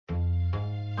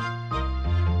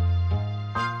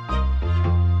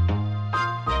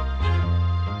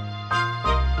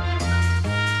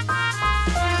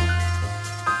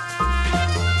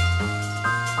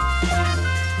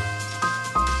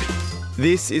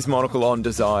This is Monocle on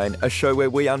Design, a show where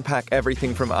we unpack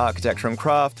everything from architecture and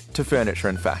craft to furniture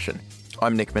and fashion.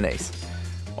 I'm Nick Manise.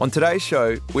 On today's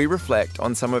show, we reflect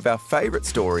on some of our favourite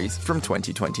stories from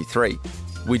 2023.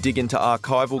 We dig into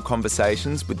archival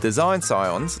conversations with design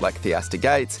scions like Theaster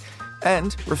Gates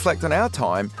and reflect on our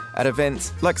time at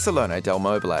events like Salone del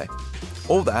Mobile.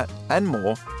 All that and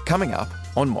more coming up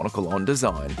on Monocle on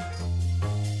Design.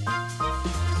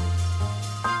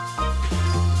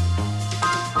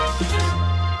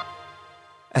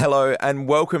 Hello and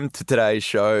welcome to today's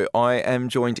show. I am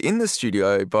joined in the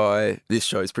studio by this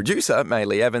show's producer,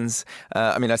 Maylee Evans.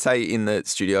 I say in the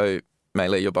studio,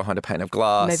 Maylee, you're behind a pane of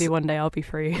glass. Maybe one day I'll be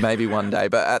free. Maybe one day.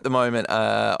 But at the moment,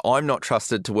 I'm not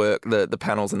trusted to work the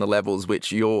panels and the levels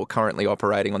which you're currently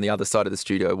operating on the other side of the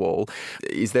studio wall.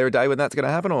 Is there a day when that's going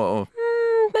to happen or...?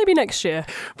 Maybe next year.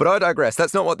 But I digress.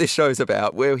 That's not what this show's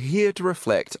about. We're here to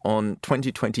reflect on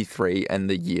 2023 and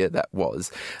the year that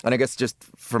was. And I guess just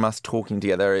from us talking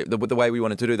together, the way we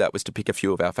wanted to do that was to pick a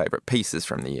few of our favourite pieces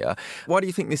from the year. Why do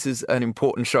you think this is an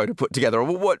important show to put together?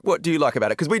 Or what do you like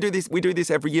about it? Because we do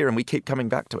this every year and we keep coming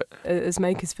back to it. As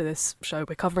makers for this show,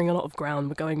 we're covering a lot of ground.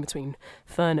 We're going between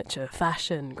furniture,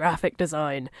 fashion, graphic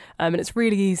design. And it's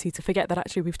really easy to forget that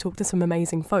actually we've talked to some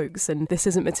amazing folks. And this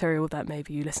isn't material that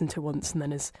maybe you listen to once and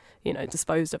then is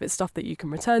disposed of. It's stuff that you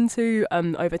can return to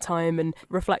over time and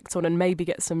reflect on and maybe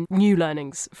get some new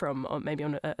learnings from, or maybe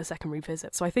on a second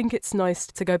revisit. So I think it's nice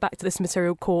to go back to this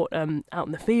material caught out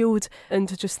in the field and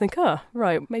to just think,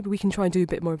 right, maybe we can try and do a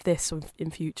bit more of this in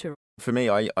future. For me,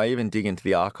 I even dig into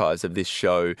the archives of this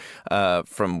show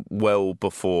from well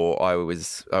before I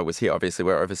was here. Obviously,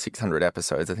 we're over 600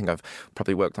 episodes. I think I've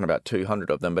probably worked on about 200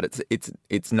 of them, but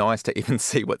it's nice to even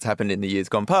see what's happened in the years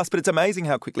gone past. But it's amazing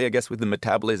how quickly, I guess, with the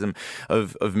metabolism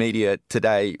of media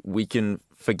today, we can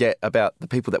forget about the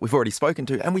people that we've already spoken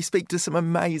to, and we speak to some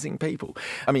amazing people.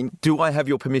 I mean, do I have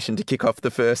your permission to kick off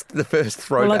the first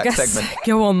throwback segment?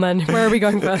 Go on then. Where are we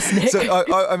going first, Nick? So,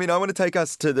 I want to take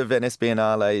us to the Venice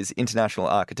Biennale's International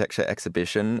Architecture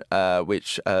Exhibition,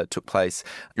 which took place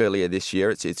earlier this year.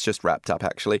 It's just wrapped up,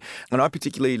 actually. And I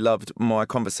particularly loved my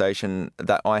conversation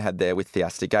that I had there with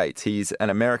Theaster Gates. He's an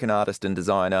American artist and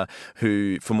designer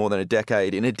who, for more than a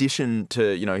decade, in addition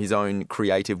to his own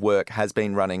creative work, has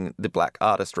been running the Black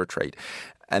Artist Retreat.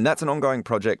 And that's an ongoing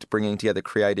project bringing together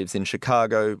creatives in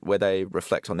Chicago where they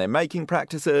reflect on their making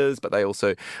practices, but they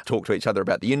also talk to each other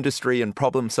about the industry and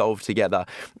problem solve together.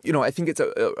 I think it's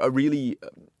a really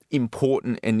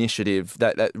important initiative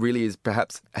that really is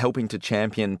perhaps helping to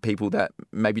champion people that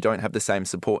maybe don't have the same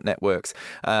support networks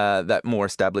that more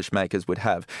established makers would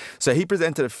have. So he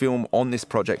presented a film on this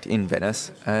project in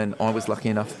Venice, and I was lucky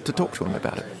enough to talk to him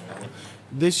about it.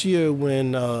 This year,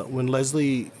 when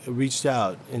Leslie reached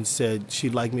out and said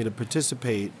she'd like me to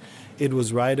participate, it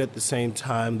was right at the same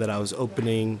time that I was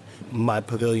opening my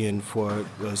pavilion for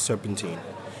Serpentine.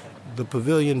 The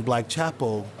pavilion, Black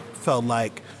Chapel, felt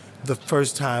like the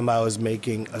first time I was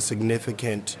making a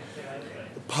significant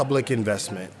public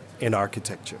investment in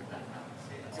architecture.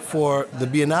 For the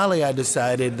Biennale, I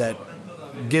decided that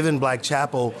given Black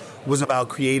Chapel was about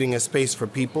creating a space for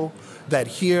people, that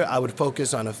here I would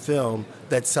focus on a film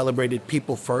that celebrated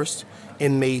people first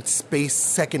and made space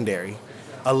secondary,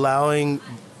 allowing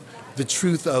the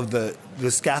truth of the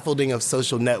scaffolding of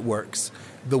social networks,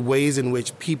 the ways in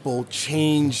which people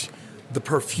change the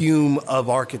perfume of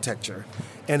architecture,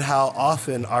 and how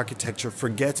often architecture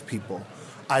forgets people.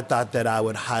 I thought that I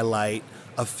would highlight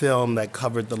a film that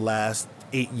covered the last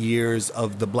 8 years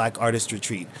of the Black Artist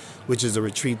Retreat, which is a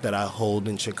retreat that I hold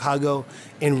in Chicago,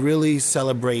 and really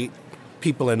celebrate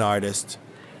people and artists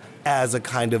as a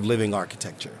kind of living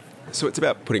architecture. So it's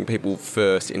about putting people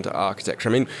first into architecture.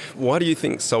 I mean, why do you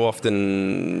think so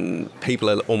often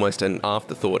people are almost an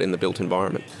afterthought in the built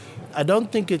environment? I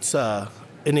don't think it's an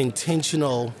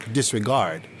intentional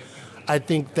disregard. I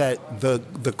think that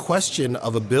the question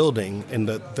of a building and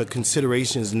the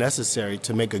considerations necessary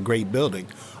to make a great building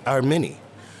are many.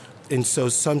 And so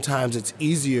sometimes it's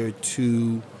easier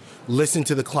to listen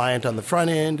to the client on the front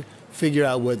end, figure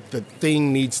out what the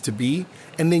thing needs to be,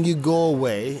 and then you go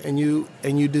away and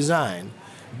you design.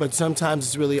 But sometimes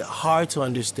it's really hard to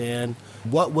understand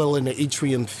what will an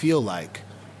atrium feel like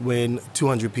when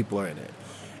 200 people are in it.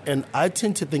 And I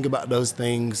tend to think about those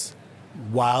things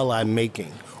while I'm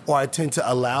making, or I tend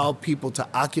to allow people to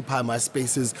occupy my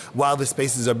spaces while the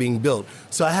spaces are being built.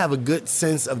 So I have a good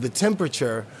sense of the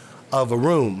temperature of a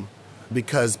room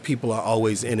because people are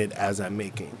always in it as I'm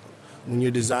making. When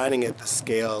you're designing at the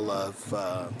scale of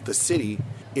the city,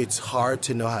 it's hard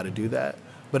to know how to do that,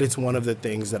 but it's one of the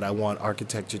things that I want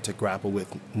architecture to grapple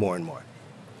with more and more.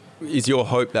 Is your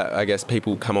hope that, I guess,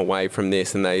 people come away from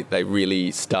this and they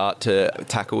really start to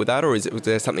tackle with that, or is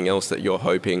there something else that you're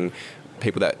hoping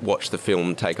people that watch the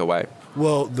film take away?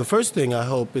 Well, the first thing I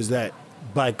hope is that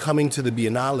by coming to the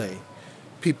Biennale,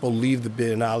 people leave the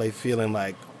Biennale feeling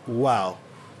like, wow,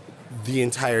 the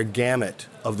entire gamut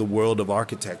of the world of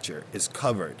architecture is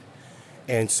covered.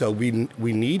 And so we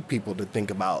need people to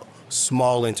think about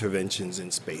small interventions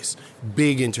in space,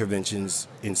 big interventions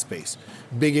in space,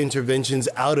 big interventions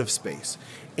out of space.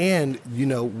 And,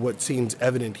 what seems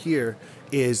evident here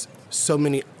is so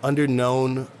many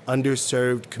underknown,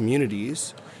 underserved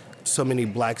communities, so many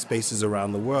black spaces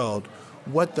around the world,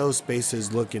 what those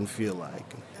spaces look and feel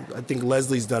like. I think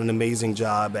Leslie's done an amazing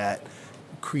job at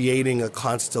creating a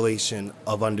constellation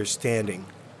of understanding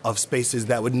of spaces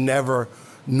that would never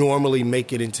normally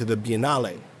make it into the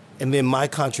Biennale. And then my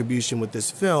contribution with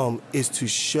this film is to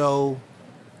show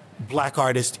black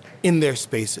artists in their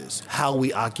spaces, how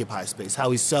we occupy space, how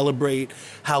we celebrate,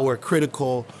 how we're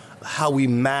critical, how we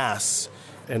mass.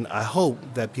 And I hope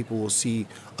that people will see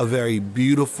a very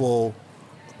beautiful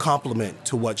complement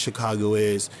to what Chicago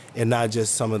is, and not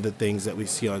just some of the things that we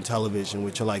see on television,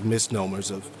 which are like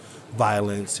misnomers of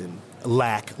violence and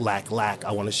lack.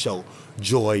 I want to show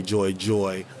joy,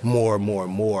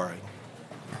 more.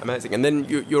 Amazing. And then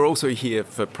you're also here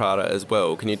for Prada as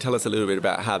well. Can you tell us a little bit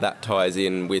about how that ties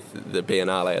in with the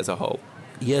Biennale as a whole?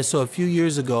 Yeah, so a few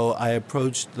years ago, I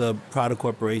approached the Prada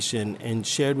Corporation and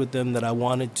shared with them that I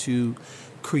wanted to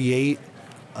create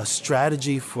a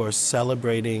strategy for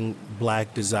celebrating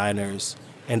black designers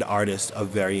and artists of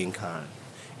varying kind,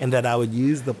 and that I would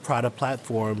use the Prada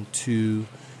platform to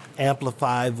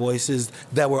amplify voices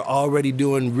that were already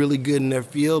doing really good in their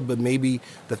field, but maybe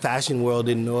the fashion world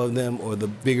didn't know of them, or the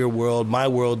bigger world, my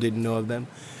world, didn't know of them.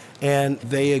 And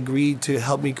they agreed to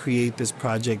help me create this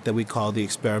project that we call the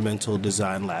Experimental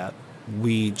Design Lab.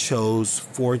 We chose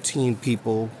 14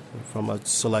 people from a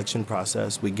selection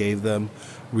process. We gave them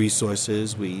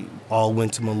resources. We all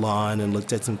went to Milan and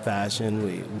looked at some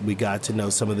fashion. We got to know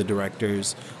some of the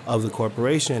directors of the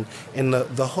corporation. And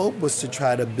the hope was to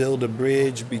try to build a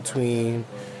bridge between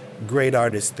great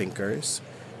artist thinkers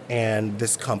and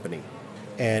this company.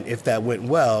 And if that went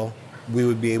well, we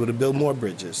would be able to build more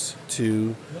bridges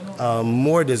to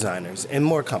more designers and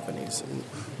more companies.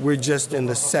 We're just in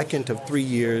the second of 3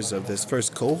 years of this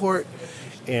first cohort,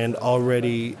 and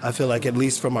already I feel like, at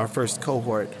least from our first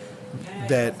cohort,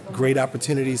 that great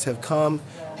opportunities have come,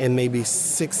 and maybe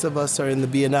 6 of us are in the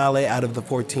Biennale out of the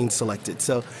 14 selected.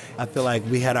 So I feel like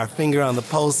we had our finger on the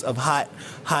pulse of hot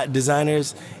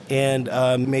designers, and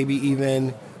maybe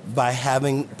even by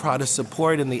having Prada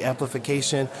support and the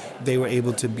amplification, they were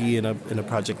able to be in a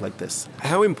project like this.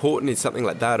 How important is something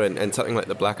like that and something like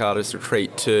the Black Artists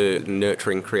Retreat to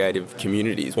nurturing creative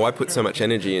communities? Why put so much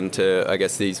energy into, I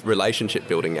guess, these relationship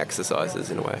building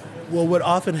exercises in a way? Well, what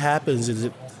often happens is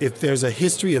if there's a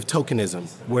history of tokenism,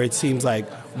 where it seems like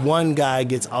one guy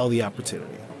gets all the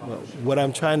opportunity. Well, what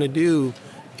I'm trying to do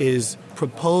is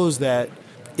propose that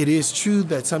it is true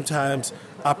that sometimes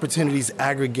opportunities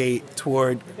aggregate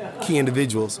toward key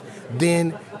individuals.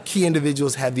 Then key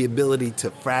individuals have the ability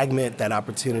to fragment that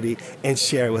opportunity and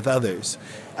share it with others.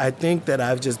 I think that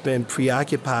I've just been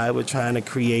preoccupied with trying to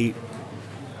create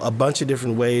a bunch of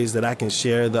different ways that I can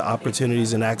share the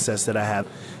opportunities and access that I have.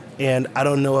 And I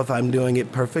don't know if I'm doing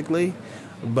it perfectly,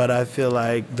 but I feel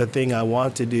like the thing I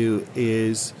want to do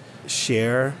is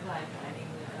share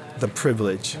the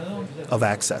privilege of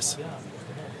access.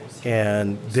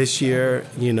 And this year,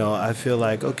 I feel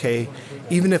like, okay,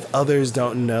 even if others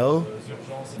don't know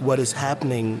what is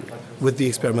happening with the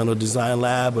Experimental Design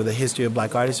Lab or the History of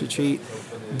Black Artists Retreat,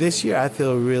 this year I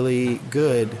feel really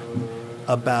good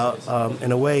about,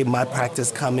 in a way, my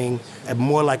practice coming at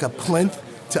more like a plinth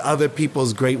to other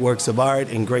people's great works of art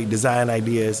and great design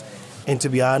ideas. And to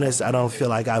be honest, I don't feel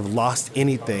like I've lost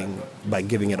anything by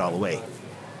giving it all away.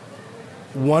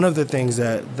 One of the things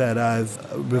that I've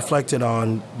reflected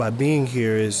on by being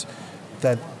here is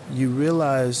that you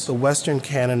realize the Western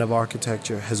canon of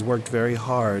architecture has worked very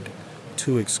hard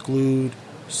to exclude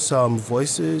some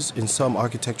voices in some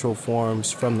architectural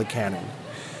forms from the canon.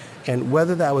 And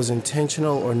whether that was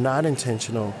intentional or not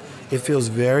intentional, it feels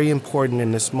very important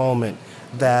in this moment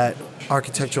that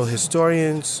architectural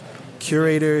historians,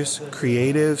 curators,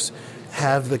 creatives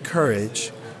have the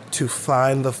courage to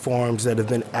find the forms that have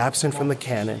been absent from the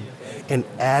canon and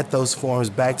add those forms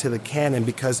back to the canon,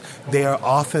 because they are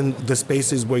often the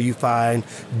spaces where you find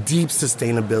deep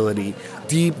sustainability,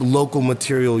 deep local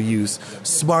material use,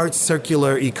 smart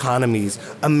circular economies,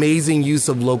 amazing use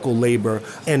of local labor,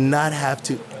 and not have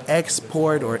to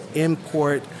export or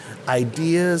import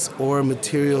ideas or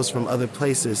materials from other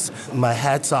places. My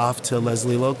hat's off to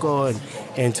Leslie Loco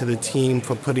and to the team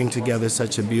for putting together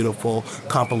such a beautiful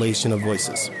compilation of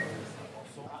voices.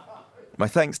 My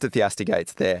thanks to Theasti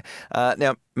Gates there.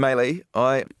 Now, Maylee,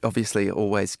 I obviously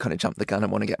always kind of jump the gun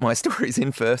and want to get my stories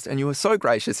in first, and you were so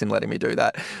gracious in letting me do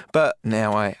that. But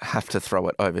now I have to throw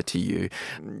it over to you.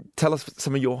 Tell us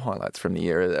some of your highlights from the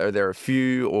year. Are there a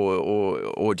few,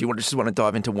 or do you just want to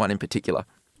dive into one in particular?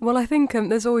 Well, I think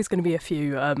there's always going to be a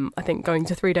few. I think going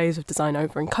to 3 days of design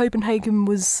over in Copenhagen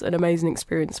was an amazing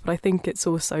experience, but I think it's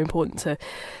also important to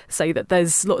say that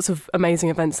there's lots of amazing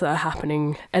events that are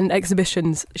happening and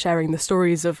exhibitions sharing the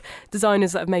stories of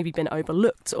designers that have maybe been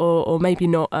overlooked or maybe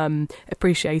not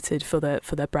appreciated for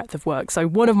their breadth of work. So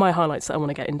one of my highlights that I want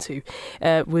to get into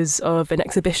was of an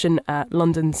exhibition at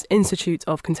London's Institute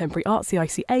of Contemporary Arts, the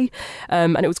ICA,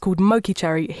 and it was called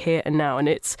Monocle Here and Now, and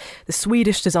it's the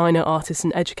Swedish designer, artist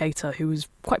and educator who was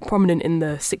quite prominent in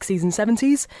the 60s and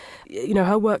 70s. You know,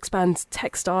 her work spans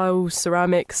textiles,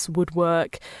 ceramics,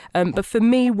 woodwork. But for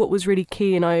me, what was really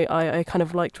key and I kind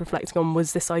of liked reflecting on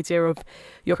was this idea of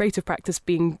your creative practice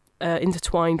being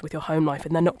intertwined with your home life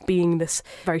and there not being this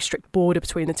very strict border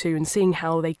between the two and seeing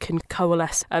how they can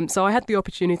coalesce. So I had the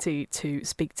opportunity to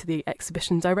speak to the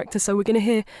exhibition director, so we're going to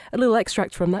hear a little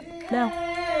extract from that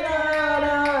now.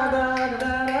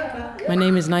 My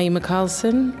name is Naima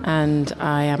Carlson and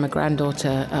I am a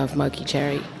granddaughter of Moki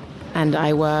Cherry, and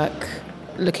I work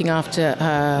looking after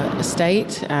her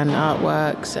estate and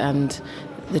artworks and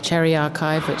the Cherry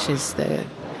Archive, which is the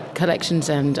collections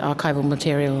and archival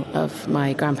material of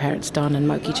my grandparents Don and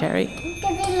Moki Cherry.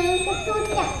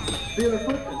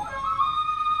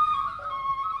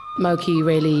 Moki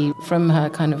really, from her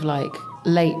kind of like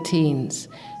late teens,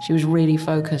 she was really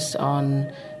focused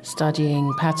on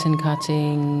studying pattern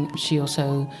cutting. She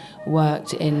also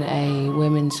worked in a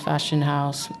women's fashion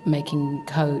house making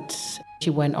coats. She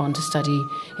went on to study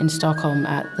in Stockholm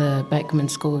at the Beckman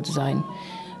School of Design,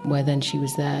 where then she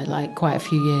was there like quite a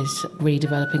few years, really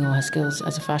developing all her skills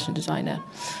as a fashion designer.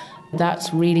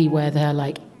 That's really where their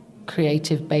like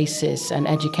creative basis and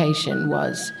education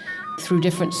was, through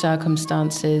different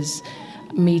circumstances,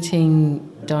 meeting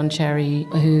Don Cherry,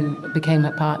 who became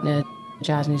her partner,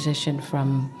 jazz musician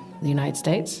from the United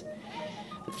States.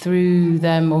 Through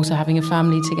them also having a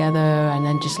family together, and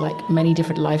then just like many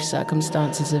different life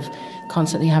circumstances of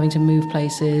constantly having to move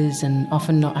places and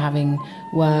often not having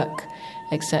work,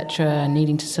 etc., and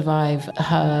needing to survive,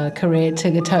 her career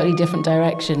took a totally different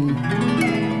direction.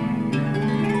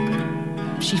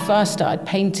 She first started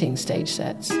painting stage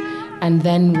sets and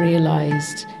then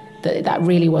realised that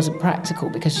really wasn't practical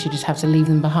because she just had to leave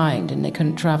them behind and they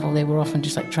couldn't travel. They were often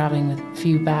just like travelling with a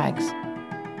few bags.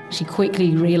 She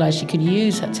quickly realised she could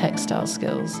use her textile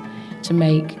skills to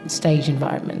make stage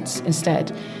environments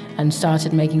instead, and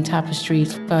started making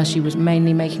tapestries. First she was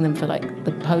mainly making them for like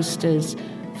the posters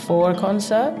for a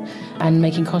concert and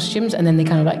making costumes, and then they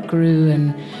kind of like grew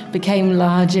and became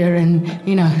larger, and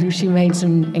you know, she made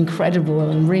some incredible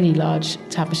and really large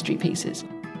tapestry pieces.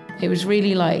 It was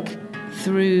really like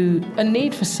through a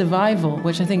need for survival,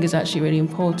 which I think is actually a really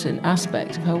important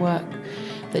aspect of her work,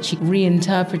 that she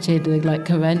reinterpreted the like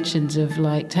conventions of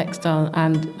like textile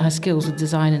and her skills with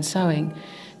design and sewing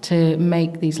to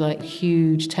make these like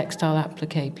huge textile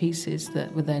applique pieces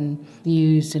that were then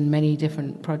used in many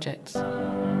different projects.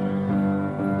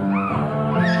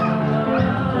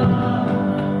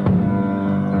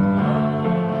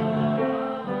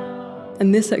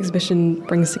 And this exhibition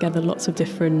brings together lots of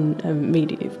different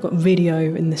media. We've got video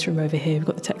in this room over here, we've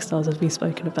got the textiles as we've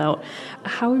spoken about.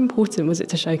 How important was it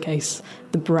to showcase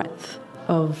the breadth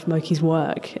of Moki's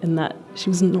work and that she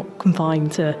was not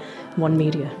confined to one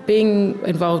media? Being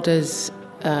involved as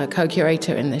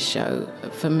co-curator in this show,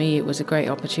 for me it was a great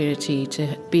opportunity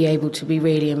to be able to be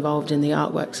really involved in the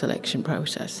artwork selection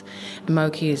process.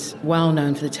 Moki is well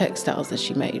known for the textiles that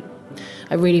she made.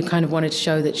 I really kind of wanted to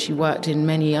show that she worked in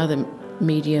many other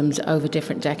mediums over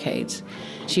different decades.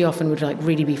 She often would like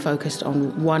really be focused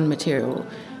on one material,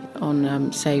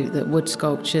 on say the wood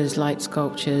sculptures, light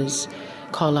sculptures,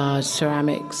 collage,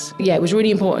 ceramics. Yeah, it was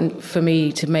really important for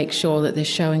me to make sure that this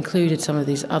show included some of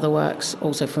these other works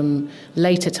also from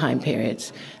later time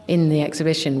periods. In the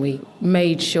exhibition we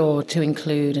made sure to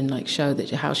include and like show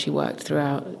that how she worked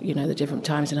throughout, you know, the different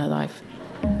times in her life.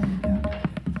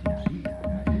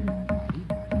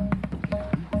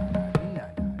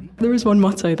 There is one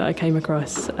motto that I came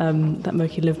across that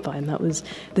Moki lived by, and that was,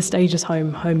 the stage is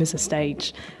home, home is a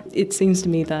stage. It seems to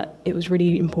me that it was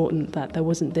really important that there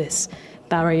wasn't this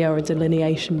barrier or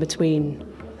delineation between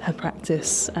her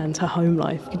practice and her home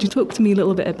life. Could you talk to me a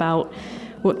little bit about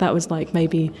what that was like,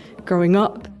 maybe growing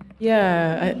up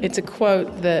Yeah, it's a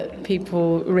quote that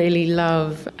people really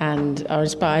love and are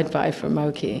inspired by from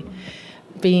Moki.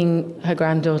 Being her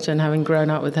granddaughter and having grown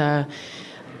up with her,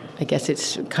 I guess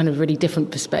it's kind of really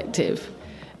different perspective.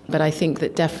 But I think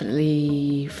that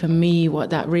definitely, for me,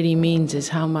 what that really means is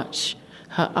how much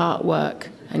her artwork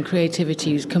and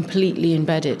creativity is completely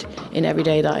embedded in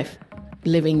everyday life,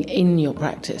 living in your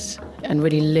practice and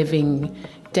really living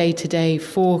day to day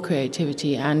for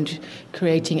creativity and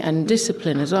creating and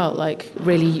discipline as well, like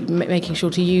really making sure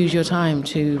to use your time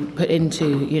to put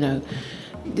into,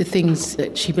 the things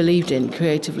that she believed in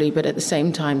creatively, but at the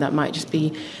same time that might just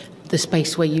be the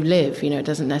space where you live. It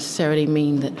doesn't necessarily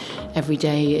mean that every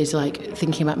day is like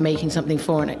thinking about making something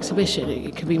for an exhibition.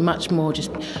 It could be much more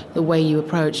just the way you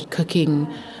approach cooking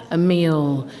a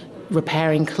meal,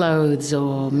 repairing clothes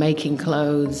or making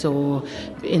clothes or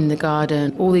in the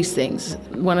garden, all these things.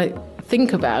 When I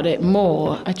think about it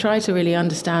more, I try to really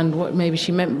understand what maybe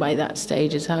she meant by that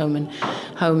stage as home and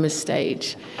home as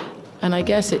stage. And I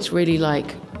guess it's really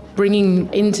like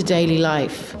bringing into daily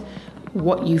life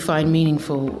what you find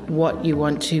meaningful, what you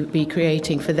want to be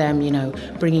creating for them,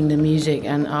 bringing the music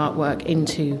and artwork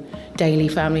into daily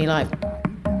family life.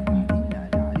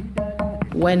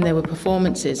 When there were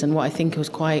performances, and what I think was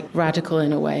quite radical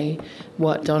in a way,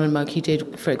 what Don and Moki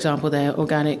did, for example, their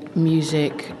organic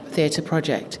music theatre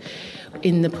project,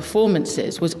 in the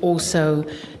performances was also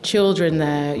children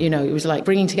there. It was like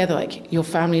bringing together like your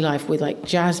family life with like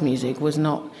jazz music was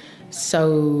not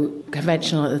so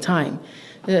conventional at the time.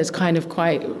 It's kind of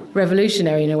quite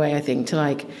revolutionary in a way, I think, to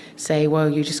like say, well,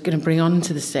 you're just going to bring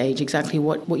onto the stage exactly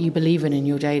what you believe in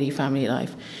your daily family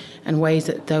life, and ways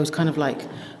that those kind of like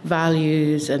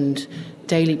values and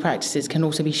daily practices can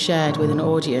also be shared with an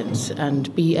audience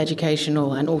and be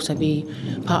educational and also be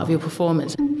part of your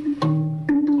performance.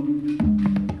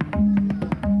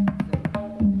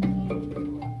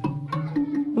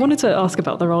 I wanted to ask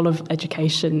about the role of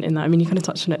education in that. I mean, you kind of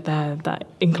touched on it there, that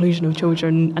inclusion of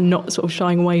children and not sort of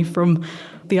shying away from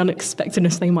the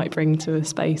unexpectedness they might bring to a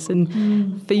space.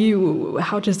 And for you,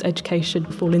 how does education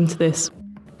fall into this?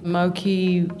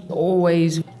 Moki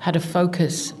always had a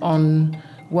focus on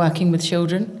working with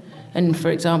children. And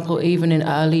for example, even in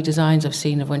early designs I've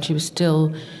seen of when she was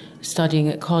still studying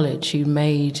at college, she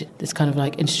made this kind of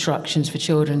like instructions for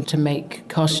children to make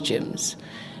costumes.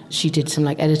 She did some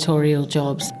like editorial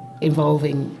jobs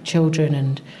involving children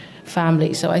and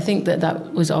family. So I think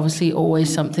that was obviously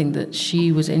always something that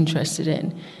she was interested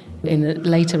in. In the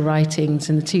later writings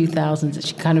in the 2000s, that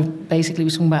she kind of basically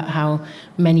was talking about how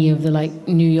many of the like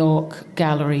New York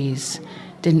galleries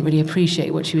didn't really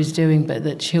appreciate what she was doing, but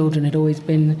that children had always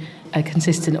been a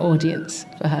consistent audience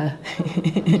for her.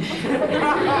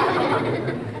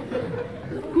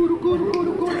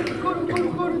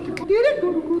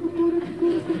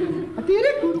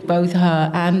 Both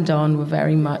her and Don were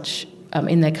very much,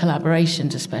 in their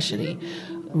collaborations especially,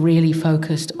 really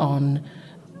focused on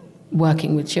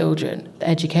working with children.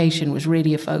 Education was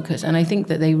really a focus, and I think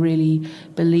that they really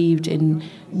believed in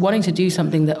wanting to do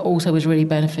something that also was really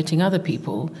benefiting other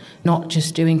people, not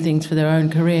just doing things for their own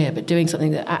career, but doing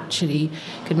something that actually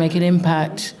could make an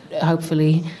impact,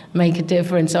 hopefully make a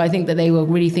difference. So I think that they were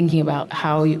really thinking about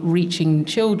how reaching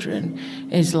children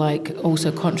is like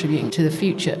also contributing to the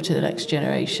future, to the next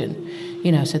generation.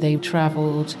 So they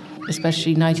travelled,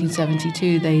 especially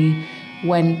 1972, they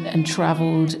went and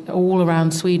travelled all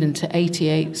around Sweden to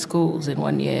 88 schools in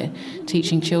 1 year,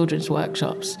 teaching children's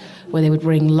workshops where they would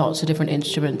bring lots of different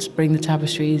instruments, bring the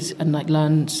tapestries and like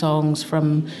learn songs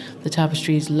from the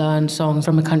tapestries, learn songs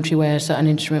from a country where a certain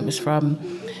instrument was from.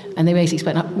 And they basically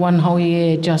spent one whole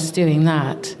year just doing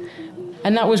that.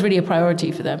 And that was really a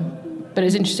priority for them. But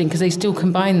it's interesting because they still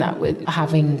combine that with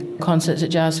having concerts at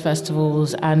jazz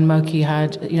festivals, and Moki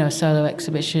had, a solo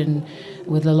exhibition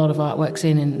with a lot of artworks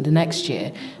in the next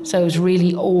year. So it was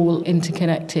really all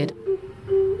interconnected.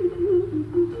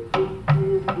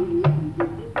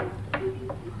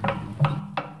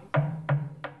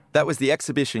 That was the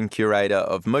exhibition curator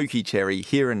of Moki Cherry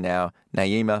Here and Now,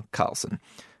 Naima Carlson.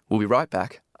 We'll be right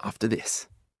back after this.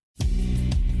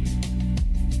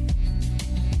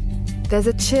 There's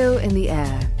a chill in the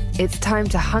air. It's time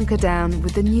to hunker down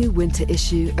with the new winter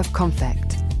issue of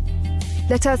Confect.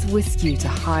 Let us whisk you to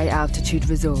high-altitude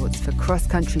resorts for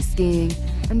cross-country skiing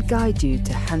and guide you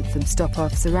to handsome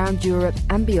stop-offs around Europe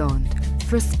and beyond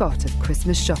for a spot of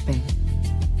Christmas shopping.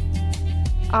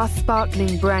 Our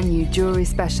sparkling brand-new jewellery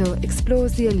special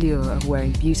explores the allure of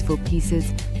wearing beautiful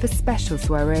pieces for special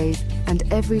soirees and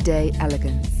everyday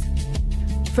elegance.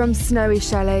 From snowy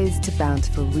chalets to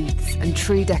bountiful wreaths and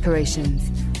tree decorations,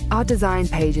 our design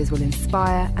pages will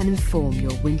inspire and inform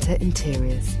your winter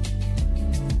interiors.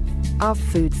 our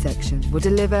food section will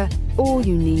deliver all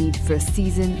you need for a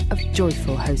season of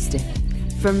joyful hosting,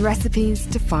 from recipes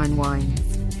to fine wines.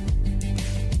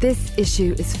 This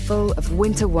issue is full of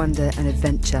winter wonder and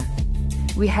adventure.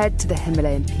 We head to the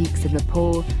Himalayan peaks of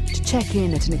Nepal to check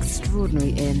in at an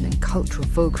extraordinary inn and cultural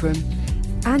fulcrum,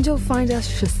 and you'll find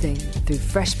us schussing through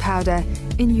fresh powder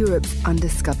in Europe's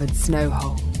undiscovered snow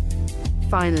hole.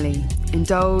 Finally,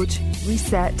 indulge,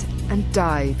 reset, and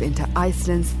dive into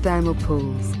Iceland's thermal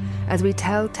pools as we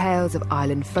tell tales of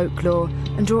island folklore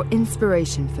and draw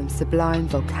inspiration from sublime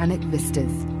volcanic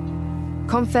vistas.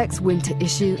 Confect's winter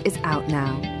issue is out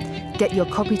now. Get your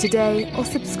copy today or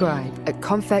subscribe at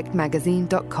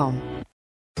confectmagazine.com.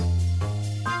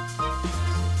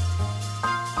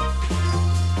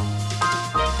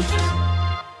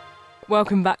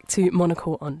 Welcome back to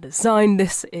Monocle on Design.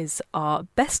 This is our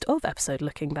best of episode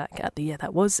looking back at the year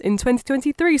that was in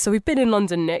 2023. So we've been in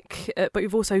London, Nick, but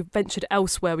we've also ventured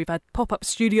elsewhere. We've had pop-up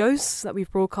studios that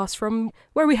we've broadcast from.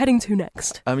 Where are we heading to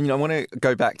next? I mean, I want to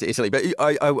go back to Italy, but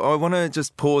I want to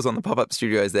just pause on the pop-up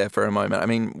studios there for a moment. I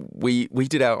mean, we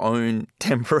did our own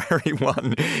temporary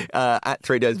one at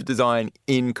 3 Days of Design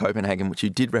in Copenhagen, which you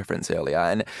did reference earlier.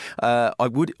 And I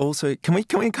would also, can we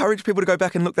encourage people to go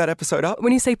back and look that episode up?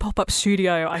 When you say pop-up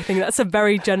studio, I think that's a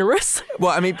very generous.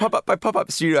 Well, I mean, by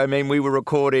pop-up studio, I mean we were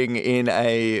recording in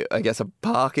a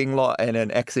parking lot in an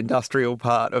ex-industrial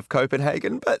part of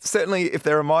Copenhagen. But certainly, if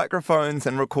there are microphones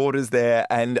and recorders there,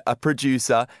 and a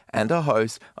producer and a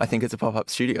host, I think it's a pop-up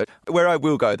studio. Where I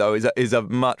will go though is a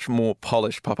much more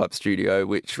polished pop-up studio,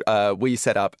 which we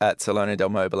set up at Salone del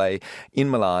Mobile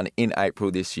in Milan in April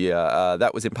this year.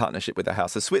 That was in partnership with the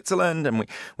House of Switzerland, and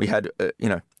we had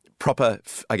proper,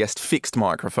 I guess, fixed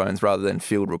microphones rather than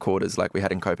field recorders like we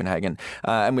had in Copenhagen.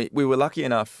 And we were lucky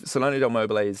enough, Salone del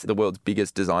Mobile is the world's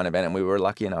biggest design event, and we were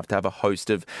lucky enough to have a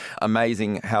host of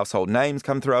amazing household names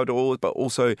come through our doors, but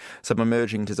also some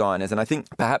emerging designers. And I think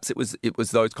perhaps it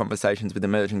was those conversations with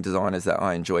emerging designers that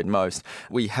I enjoyed most.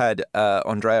 We had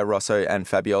Andrea Rosso and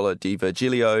Fabiola Di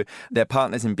Virgilio, their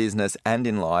partners in business and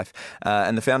in life,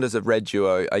 and the founders of Red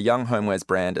Duo, a young homewares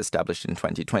brand established in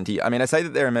 2020. I mean, I say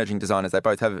that they're emerging designers. They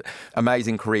both have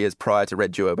amazing careers prior to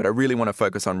Red Duo, but I really want to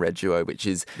focus on Red Duo, which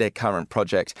is their current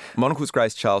project. Monocle's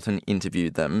Grace Charlton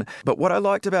interviewed them. But what I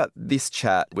liked about this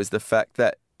chat was the fact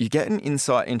that you get an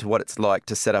insight into what it's like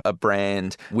to set up a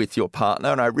brand with your partner.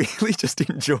 And I really just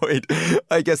enjoyed,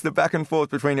 I guess, the back and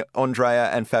forth between Andrea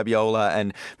and Fabiola,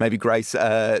 and maybe Grace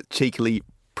cheekily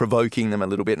provoking them a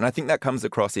little bit. And I think that comes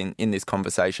across in this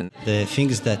conversation. The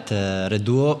thing is that Red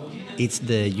Duo, it's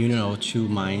the union of two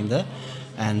minds.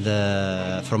 And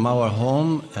from our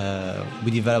home, we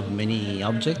developed many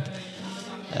objects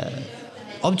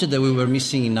that we were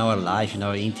missing in our life, in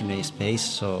our intimate space.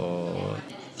 So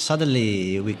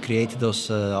suddenly we created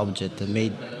those objects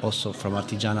made also from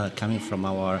artisanal, coming from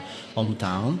our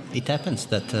hometown. It happens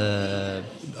that the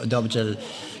object,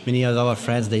 many of our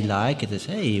friends, they like it. They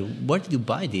say, hey, where did you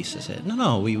buy this? I said,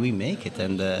 no, we make it.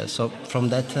 And so from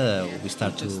that, we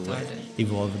start to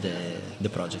evolve the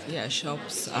project. Yeah,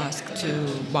 shops ask to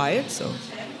buy it, so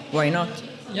why not?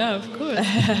 Yeah, of course.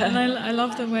 And I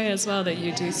love the way as well that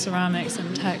you do ceramics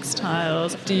and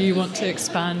textiles. Do you want to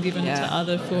expand even to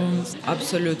other forms?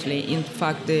 Absolutely. In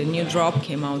fact, the new drop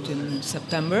came out in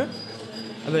September.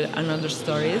 Another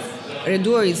stories. Red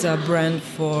Duo is a brand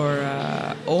for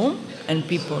home and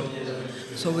people.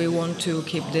 So we want to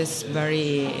keep this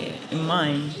very in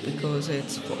mind, because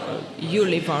it's for, you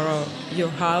live your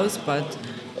house, but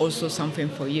also something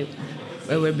for you.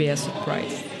 It will be a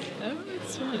surprise.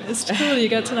 It's cool. You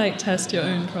get to test your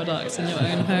own products in your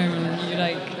own home, and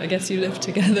you I guess you live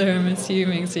together, I'm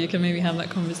assuming, so you can maybe have that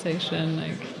conversation.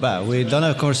 Well, we don't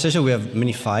have a conversation. We have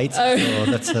many fights. Oh. So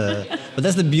that's but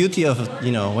that's the beauty of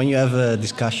when you have a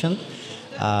discussion,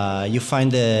 you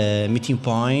find a meeting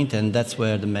point, and that's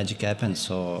where the magic happens.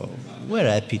 So we're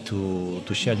happy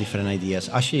to share different ideas.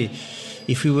 Actually,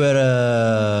 if we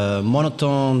were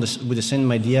monotone with the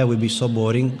same idea, it would be so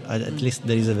boring. At least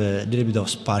there is a little bit of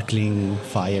sparkling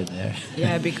fire there.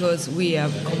 Yeah, because we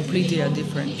have completely a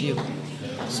different view.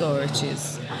 So it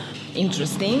is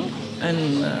interesting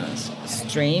and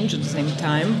strange at the same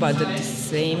time, but at the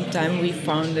same time we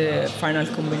found the final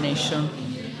combination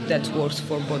that works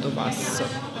for both of us. So.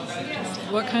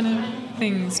 What kind of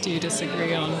things do you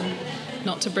disagree on?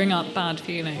 Not to bring up bad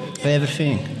feelings.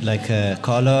 Everything, like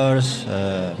colors,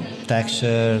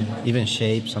 texture, even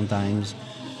shape sometimes.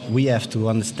 We have to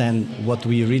understand what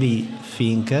we really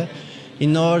think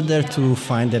in order to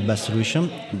find the best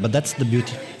solution. But that's the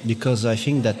beauty, because I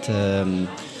think that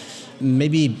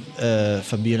maybe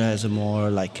Fabiola is a more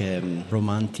like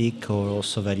romantic or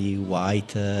also very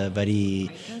white, very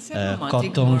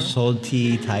cotton, more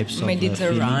salty types of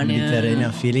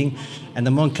Mediterranean feeling. And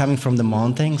the one coming from the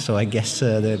mountain, so I guess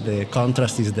the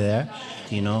contrast is there.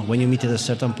 You know, when you meet at a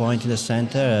certain point in the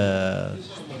center,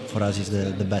 for us is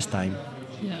the best time.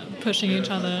 Yeah, pushing each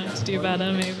other to do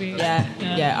better, maybe.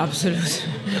 Yeah, absolutely.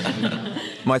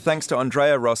 My thanks to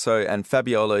Andrea Rosso and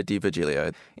Fabiola Di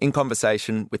Virgilio in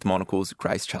conversation with Monocle's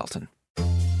Grace Charlton.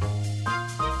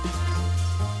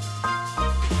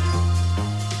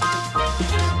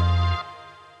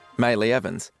 Maylee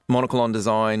Evans, Monocle on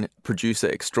Design producer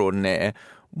extraordinaire.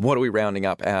 What are we rounding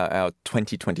up our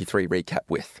 2023 recap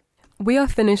with? We are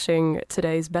finishing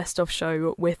today's Best Of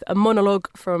show with a monologue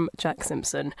from Jack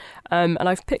Simpson. And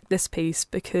I've picked this piece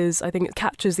because I think it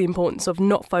captures the importance of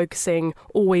not focusing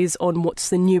always on what's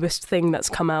the newest thing that's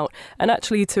come out, and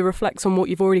actually to reflect on what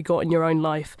you've already got in your own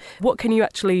life. What can you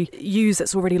actually use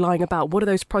that's already lying about? What are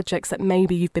those projects that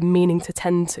maybe you've been meaning to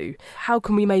tend to? How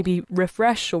can we maybe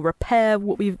refresh or repair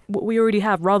what we already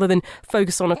have, rather than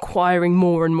focus on acquiring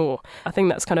more and more? I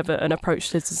think that's kind of an approach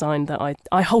to design that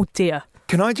I hold dear.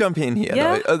 Can I jump in here?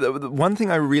 Yeah. Though? One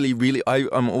thing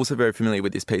I'm also very familiar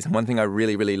with this piece, and one thing I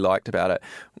really liked about it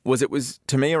was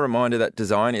to me a reminder that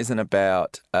design isn't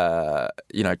about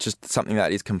just something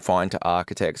that is confined to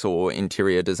architects or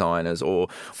interior designers or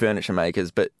furniture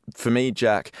makers. But for me,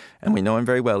 Jack, and we know him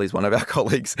very well, he's one of our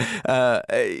colleagues,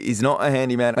 he's not a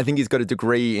handyman. I think he's got a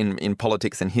degree in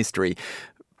politics and history.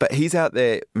 But he's out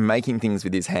there making things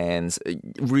with his hands,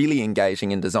 really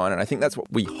engaging in design. And I think that's what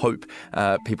we hope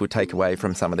people take away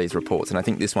from some of these reports. And I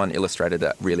think this one illustrated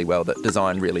that really well, that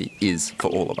design really is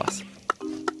for all of us.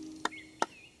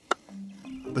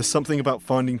 There's something about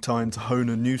finding time to hone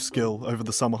a new skill over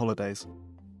the summer holidays.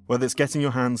 Whether it's getting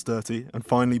your hands dirty and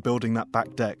finally building that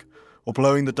back deck, or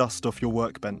blowing the dust off your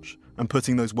workbench and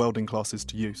putting those welding classes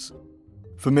to use.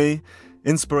 For me,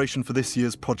 inspiration for this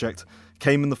year's project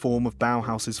came in the form of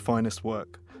Bauhaus's finest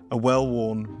work, a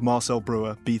well-worn Marcel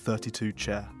Breuer B32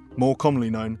 chair, more commonly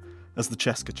known as the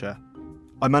Cesca chair.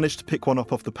 I managed to pick one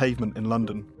up off the pavement in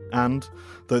London, and,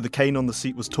 though the cane on the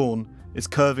seat was torn, its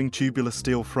curving tubular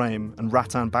steel frame and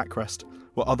rattan backrest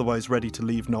were otherwise ready to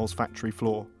leave Knoll's factory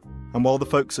floor. And while the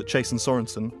folks at Chase &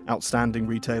 Sorensen, outstanding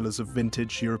retailers of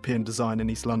vintage European design in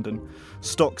East London,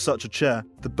 stocked such a chair,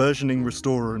 the burgeoning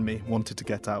restorer in me wanted to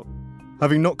get out.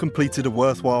 Having not completed a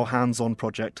worthwhile hands-on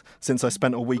project since I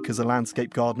spent a week as a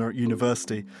landscape gardener at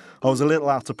university, I was a little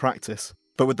out of practice.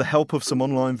 But with the help of some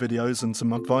online videos and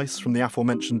some advice from the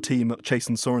aforementioned team at Chase &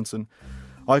 Sorensen,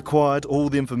 I acquired all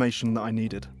the information that I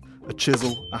needed. A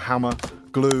chisel, a hammer,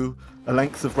 glue, a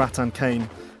length of rattan cane,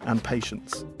 and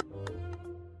patience.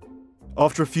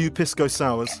 After a few pisco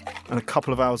sours and a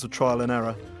couple of hours of trial and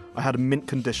error, I had a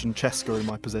mint-condition Cesca in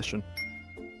my possession.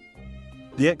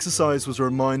 The exercise was a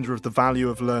reminder of the value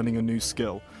of learning a new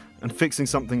skill and fixing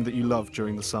something that you love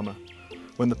during the summer,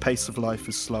 when the pace of life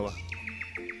is slower.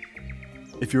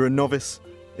 If you're a novice,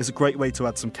 it's a great way to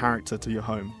add some character to your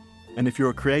home. And if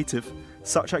you're a creative,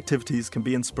 such activities can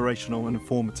be inspirational and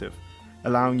informative,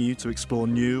 allowing you to explore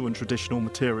new and traditional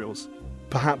materials.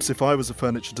 Perhaps if I was a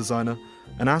furniture designer,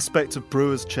 an aspect of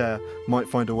Breuer's chair might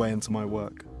find a way into my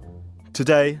work.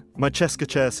 Today, my Cesca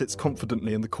chair sits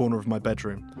confidently in the corner of my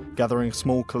bedroom, gathering a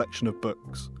small collection of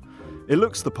books. It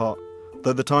looks the part,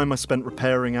 though the time I spent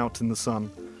repairing out in the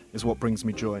sun is what brings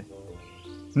me joy.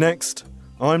 Next,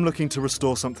 I'm looking to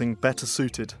restore something better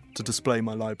suited to display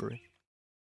my library.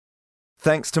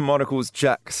 Thanks to Monocle's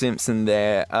Jack Simpson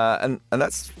there. And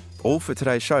that's all for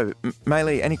today's show.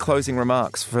 Maylee, any closing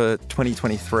remarks for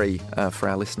 2023 for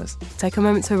our listeners? Take a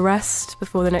moment to rest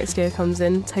before the next year comes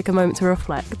in. Take a moment to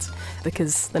reflect,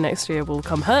 because the next year will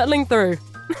come hurtling through.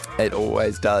 It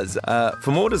always does.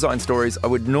 For more design stories, I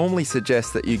would normally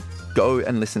suggest that you go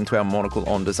and listen to our Monocle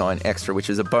on Design Extra, which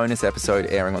is a bonus episode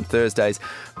airing on Thursdays.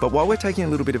 But while we're taking a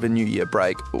little bit of a New Year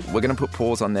break, we're going to put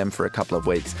pause on them for a couple of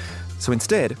weeks. So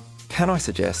instead, can I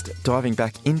suggest diving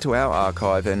back into our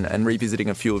archive and revisiting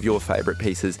a few of your favourite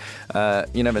pieces?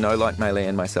 You never know, like Maylee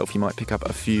and myself, you might pick up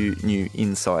a few new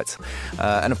insights.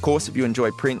 And of course, if you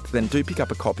enjoy print, then do pick up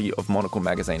a copy of Monocle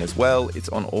magazine as well. It's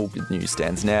on all good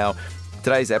newsstands now.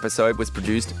 Today's episode was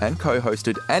produced and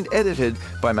co-hosted and edited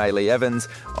by Maylee Evans.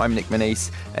 I'm Nick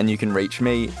Manise, and you can reach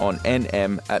me on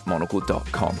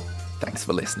nm@monocle.com. Thanks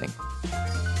for listening.